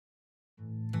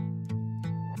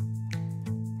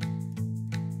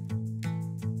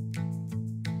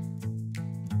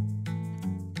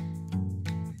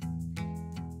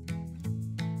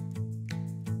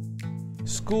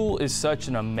School is such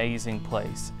an amazing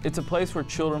place. It's a place where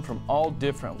children from all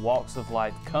different walks of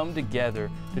life come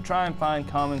together to try and find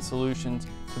common solutions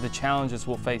to the challenges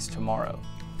we'll face tomorrow.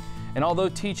 And although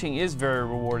teaching is very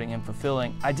rewarding and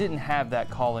fulfilling, I didn't have that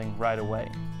calling right away.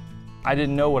 I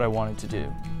didn't know what I wanted to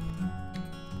do.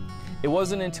 It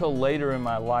wasn't until later in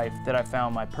my life that I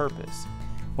found my purpose.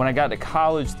 When I got to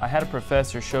college, I had a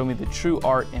professor show me the true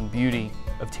art and beauty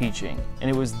of teaching, and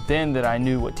it was then that I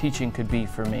knew what teaching could be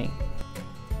for me.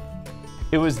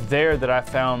 It was there that I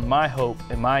found my hope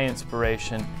and my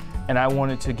inspiration, and I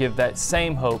wanted to give that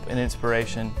same hope and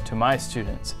inspiration to my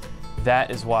students.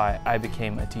 That is why I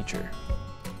became a teacher.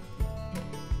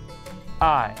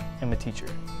 I am a teacher.